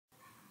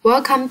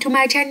Welcome to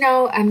my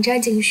channel. I'm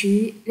Zhang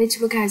Jingxu.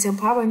 Let's look at the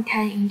problem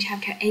 10 in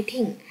chapter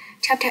 18.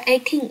 Chapter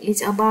 18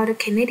 is about the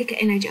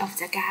kinetic energy of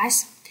the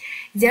gas.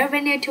 There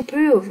we need to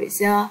prove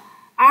the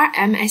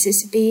RMS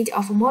speed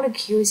of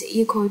molecules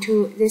equal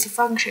to this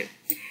function.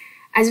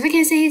 As we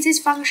can see, this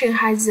function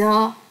has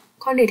the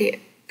quantity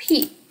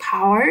P,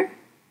 power,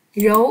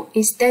 rho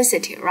is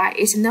density, right?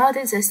 It's not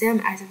the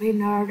same as we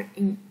learned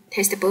in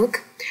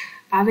textbook,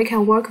 but we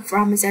can work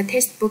from the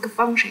textbook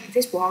function,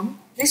 this one.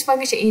 This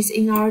function is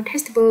in our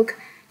textbook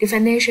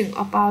definition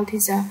about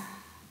the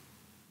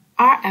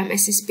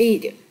RMS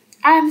speed.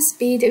 RMS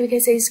speed, we can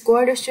say is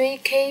equal to 3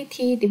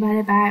 kT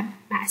divided by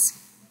mass.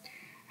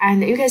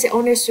 And you can say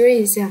only 3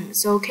 is same,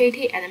 so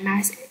kT and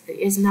mass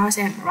is not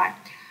same, right?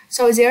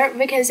 So there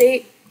we can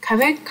say, can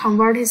we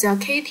convert the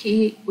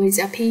kT with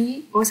a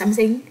P or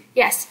something?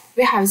 Yes,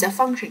 we have the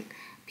function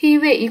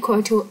PV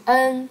equal to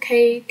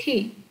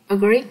nKT.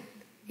 Agree?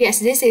 Yes,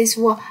 this is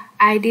for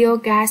ideal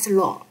gas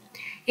law.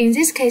 In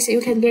this case,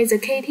 you can get the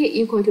kT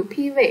equal to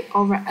PV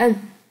over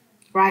N,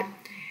 right?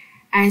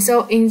 And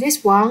so in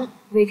this one,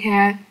 we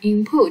can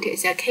input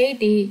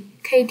the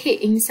kT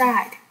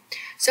inside.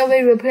 So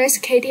we replace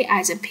kT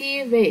as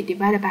PV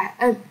divided by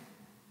N.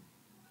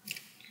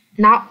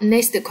 Now,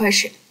 next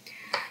question.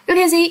 You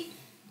can see,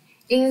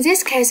 in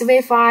this case,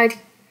 we find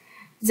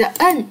the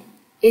N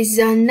is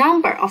the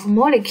number of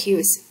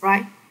molecules,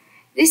 right?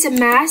 This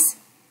mass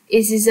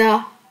is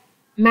the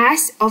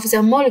mass of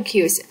the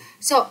molecules.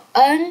 So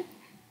N,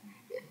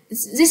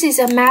 this is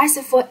a mass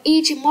for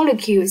each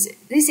molecule.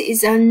 This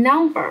is a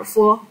number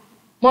for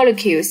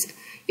molecules.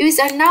 Use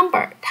a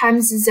number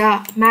times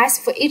the mass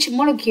for each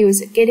molecule,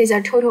 get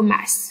the total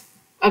mass.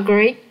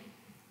 Agree?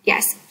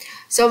 Yes.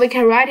 So we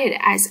can write it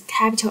as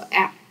capital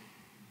M.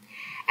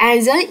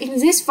 And then in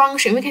this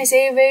function, we can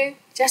say we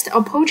just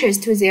approaches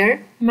to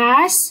their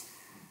mass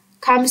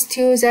comes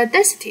to the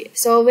density.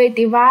 So we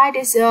divide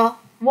the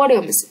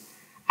volumes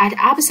at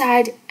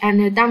upside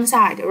and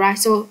downside, right?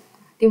 So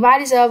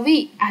divide the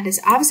V at the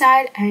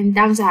upside and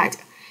downside.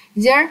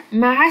 Their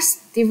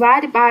mass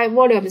divided by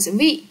volumes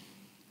V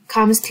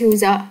comes to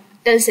the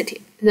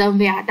density. Then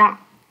we are done.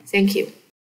 Thank you.